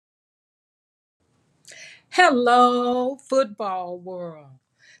Hello, football world.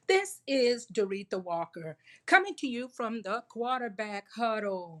 This is Doretha Walker coming to you from the Quarterback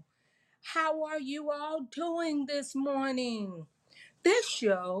Huddle. How are you all doing this morning? This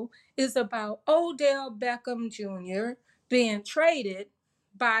show is about Odell Beckham Jr. being traded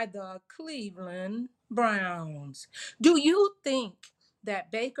by the Cleveland Browns. Do you think that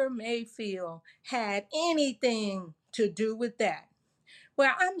Baker Mayfield had anything to do with that?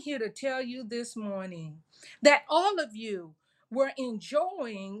 Well, I'm here to tell you this morning that all of you were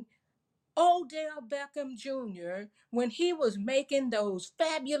enjoying Odell Beckham Jr. when he was making those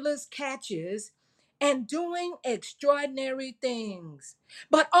fabulous catches and doing extraordinary things.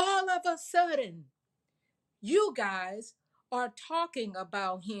 But all of a sudden, you guys are talking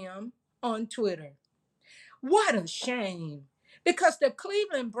about him on Twitter. What a shame. Because the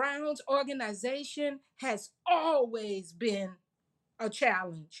Cleveland Browns organization has always been a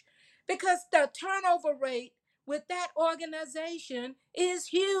challenge because the turnover rate with that organization is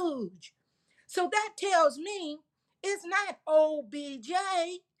huge. So that tells me it's not OBJ,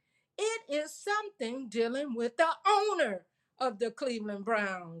 it is something dealing with the owner of the Cleveland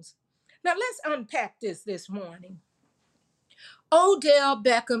Browns. Now let's unpack this morning. Odell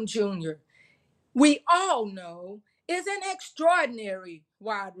Beckham Jr., we all know, is an extraordinary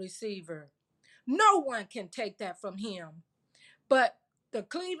wide receiver. No one can take that from him. But the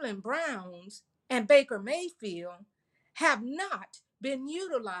Cleveland Browns and Baker Mayfield have not been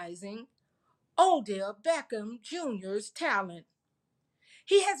utilizing Odell Beckham Jr.'s talent.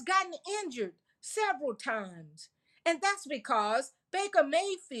 He has gotten injured several times, and that's because Baker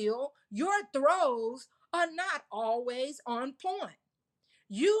Mayfield, your throws are not always on point.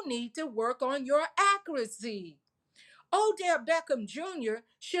 You need to work on your accuracy. Odell Beckham Jr.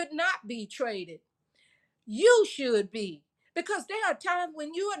 should not be traded. You should be, because there are times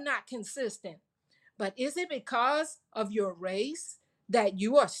when you are not consistent. But is it because of your race that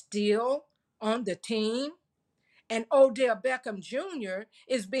you are still on the team? And Odell Beckham Jr.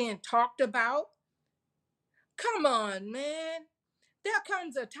 is being talked about? Come on, man. There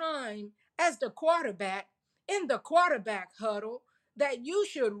comes a time as the quarterback in the quarterback huddle that you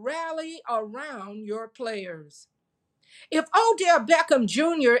should rally around your players. If Odell Beckham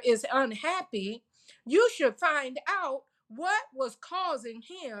Jr. is unhappy, you should find out what was causing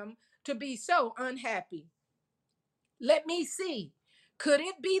him to be so unhappy. Let me see. Could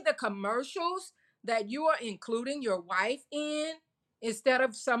it be the commercials that you are including your wife in instead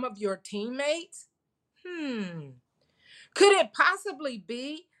of some of your teammates? Hmm. Could it possibly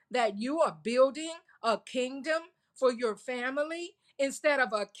be that you are building a kingdom for your family instead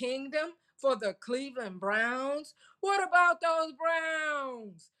of a kingdom for the Cleveland Browns? What about those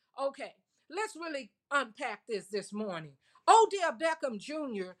Browns? Okay, let's really unpack this morning. Odell Beckham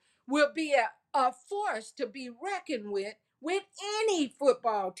Jr. will be a force to be reckoned with any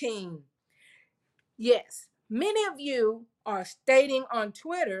football team. Yes, many of you are stating on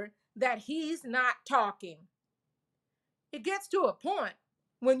Twitter that he's not talking. It gets to a point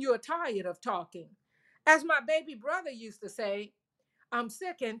when you're tired of talking. As my baby brother used to say, I'm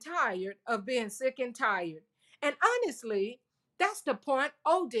sick and tired of being sick and tired. And honestly, that's the point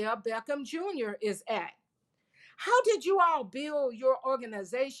Odell Beckham Jr. is at. How did you all build your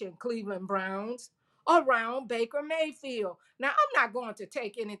organization, Cleveland Browns, around Baker Mayfield? Now, I'm not going to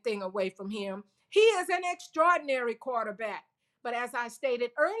take anything away from him. He is an extraordinary quarterback. But as I stated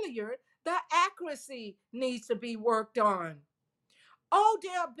earlier, the accuracy needs to be worked on.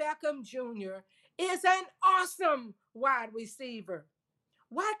 Odell Beckham Jr. is an awesome wide receiver.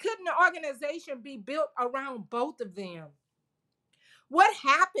 Why couldn't the organization be built around both of them? What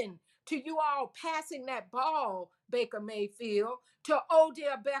happened to you all passing that ball, Baker Mayfield, to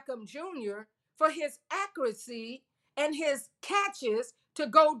Odell Beckham Jr. for his accuracy and his catches to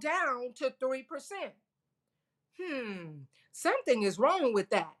go down to 3%? Something is wrong with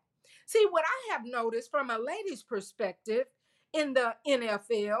that. See, what I have noticed from a lady's perspective in the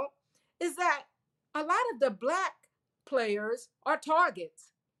NFL is that a lot of the black players are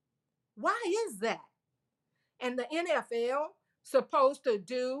targets. Why is that? And the NFL supposed to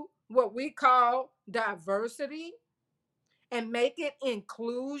do what we call diversity and make it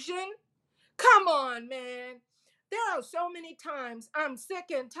inclusion? Come on, man. There are so many times I'm sick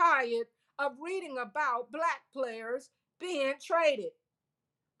and tired of reading about black players being traded.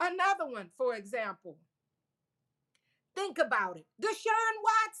 Another one, for example. Think about it. Deshaun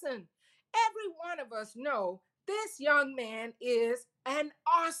Watson. Every one of us know this young man is an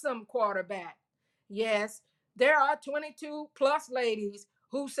awesome quarterback. Yes, there are 22 plus ladies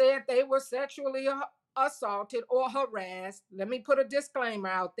who said they were sexually assaulted or harassed. Let me put a disclaimer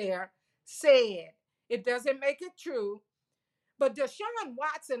out there. Said. It doesn't make it true. But Deshaun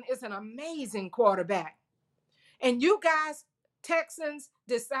Watson is an amazing quarterback. And you guys, Texans,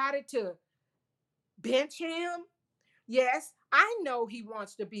 decided to bench him. Yes, I know he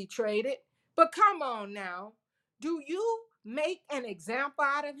wants to be traded, but come on now. Do you make an example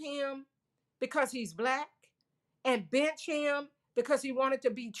out of him because he's black and bench him because he wanted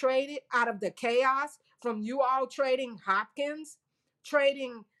to be traded out of the chaos from you all trading Hopkins,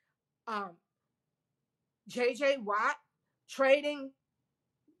 trading um, J.J. Watt, trading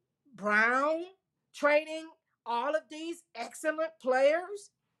Brown, trading all of these excellent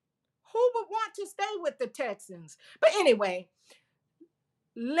players? Who would want to stay with the Texans? But anyway,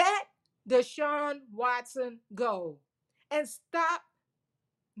 let Deshaun Watson go and stop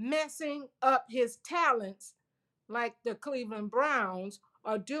messing up his talents like the Cleveland Browns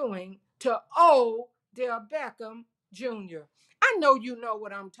are doing to Odell Beckham Jr. I know you know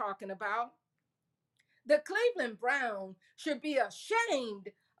what I'm talking about. The Cleveland Browns should be ashamed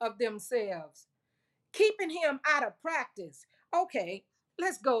of themselves, keeping him out of practice. Okay,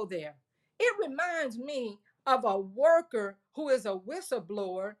 let's go there. It reminds me of a worker who is a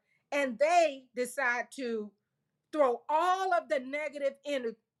whistleblower, and they decide to throw all of the negative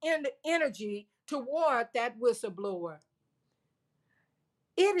energy toward that whistleblower.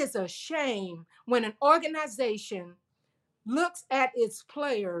 It is a shame when an organization looks at its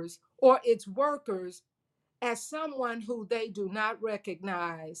players or its workers as someone who they do not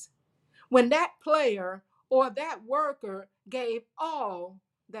recognize. When that player or that worker gave all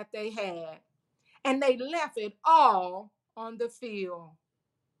that they had and they left it all on the field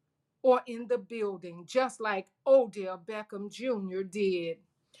or in the building, just like Odell Beckham Jr. did.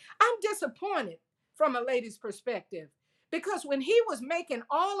 I'm disappointed from a lady's perspective because when he was making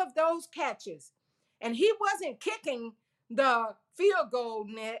all of those catches and he wasn't kicking the field goal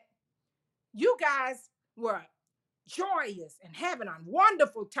net, you guys were joyous and having a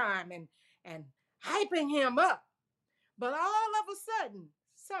wonderful time and hyping him up. But all of a sudden,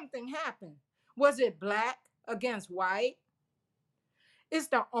 something happened. Was it black against white? Is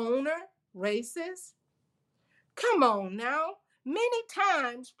the owner racist? Come on now. Many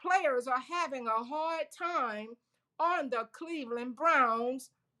times players are having a hard time on the Cleveland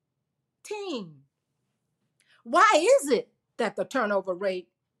Browns team. Why is it that the turnover rate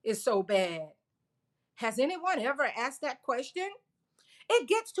is so bad? Has anyone ever asked that question? It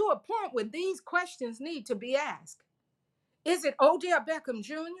gets to a point when these questions need to be asked. Is it Odell Beckham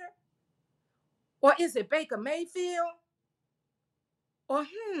Jr.? Or is it Baker Mayfield? Or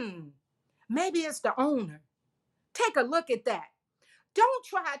maybe it's the owner. Take a look at that. Don't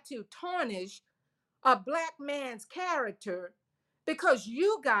try to tarnish a black man's character because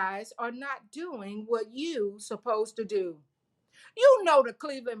you guys are not doing what you supposed to do. You know the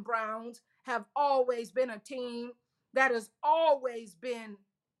Cleveland Browns have always been a team that has always been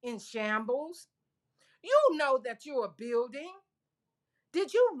in shambles. You know that you're building.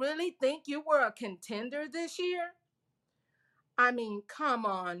 Did you really think you were a contender this year? I mean, come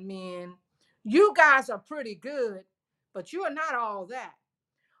on, men. You guys are pretty good, but you are not all that.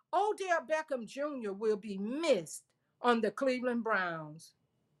 Odell Beckham Jr. will be missed on the Cleveland Browns.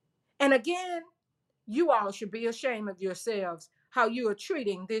 And again, you all should be ashamed of yourselves how you are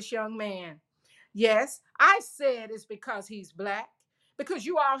treating this young man. Yes, I said it's because he's black, because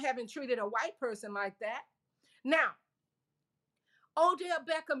you all haven't treated a white person like that. Now, Odell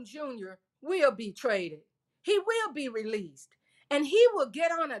Beckham Jr. will be traded. He will be released. And he will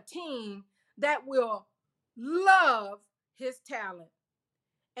get on a team that will love his talent.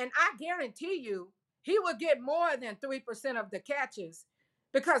 And I guarantee you, he will get more than 3% of the catches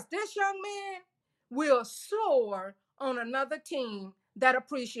because this young man will soar on another team that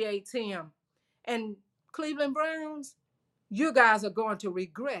appreciates him. And Cleveland Browns, you guys are going to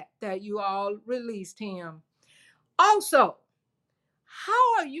regret that you all released him. Also,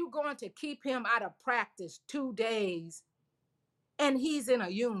 how are you going to keep him out of practice 2 days and he's in a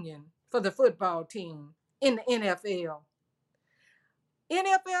union for the football team in the NFL?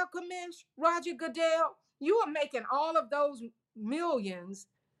 NFL commish, Roger Goodell, you are making all of those millions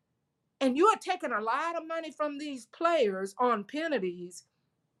and you are taking a lot of money from these players on penalties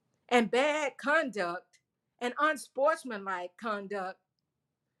and bad conduct and unsportsmanlike conduct.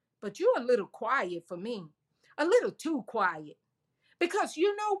 But you're a little quiet for me, a little too quiet. Because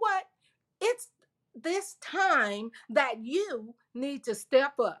you know what? It's this time that you need to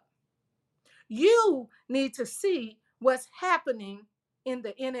step up. You need to see what's happening in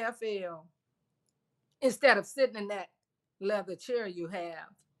the NFL instead of sitting in that leather chair you have.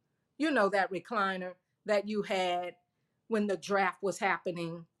 You know, that recliner that you had when the draft was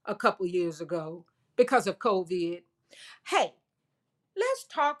happening a couple years ago. because of COVID. Hey, let's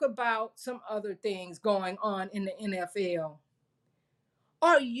talk about some other things going on in the NFL.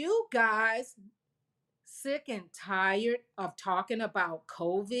 Are you guys sick and tired of talking about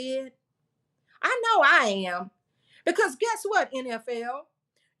COVID? I know I am. Because guess what, NFL?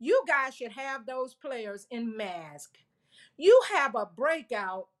 You guys should have those players in mask. You have a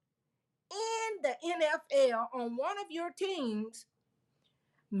breakout in the NFL on one of your teams.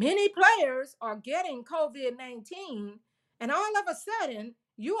 Many players are getting COVID 19, and all of a sudden,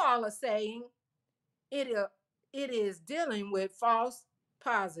 you all are saying it, uh, it is dealing with false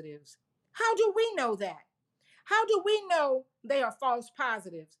positives. How do we know that? How do we know they are false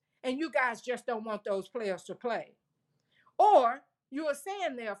positives and you guys just don't want those players to play? Or you are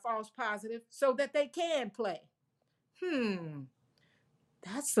saying they're false positive so that they can play. Hmm,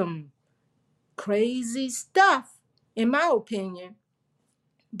 that's some crazy stuff, in my opinion.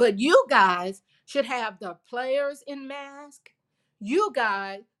 But you guys should have the players in mask. You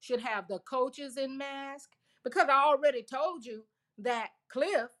guys should have the coaches in mask because I already told you that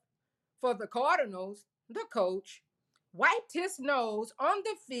Cliff, for the Cardinals, the coach, wiped his nose on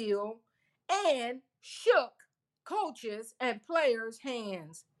the field and shook coaches and players'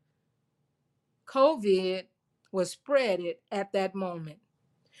 hands. COVID was spreaded at that moment.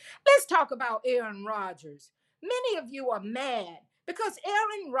 Let's talk about Aaron Rodgers. Many of you are mad because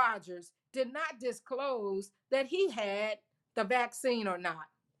Aaron Rodgers did not disclose that he had the vaccine or not.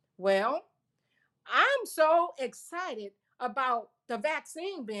 Well, I'm so excited about the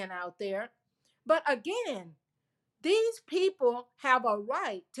vaccine being out there. But again, these people have a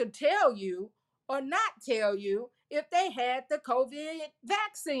right to tell you or not tell you if they had the COVID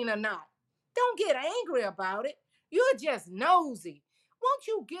vaccine or not. Don't get angry about it. You're just nosy. Won't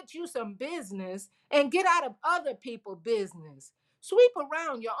you get you some business and get out of other people's business? Sweep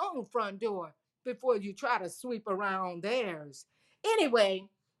around your own front door before you try to sweep around theirs. Anyway,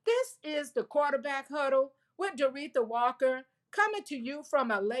 this is the Quarterback Huddle with Doretha Walker coming to you from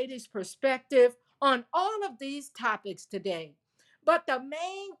a lady's perspective on all of these topics today. But the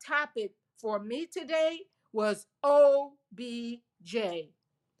main topic for me today was OBJ.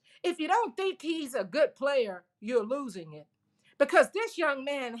 If you don't think he's a good player, you're losing it because this young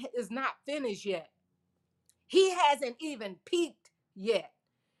man is not finished yet. He hasn't even peaked yet.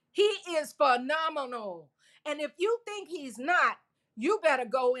 He is phenomenal. And if you think he's not, you better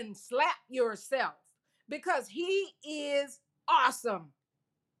go and slap yourself because he is awesome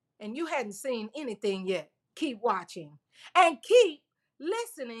and you hadn't seen anything yet, keep watching and keep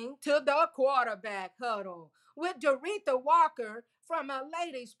listening to the Quarterback Huddle with Doretha Walker from a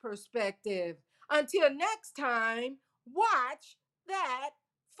lady's perspective. Until next time, watch that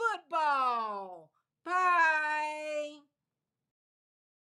football. Bye.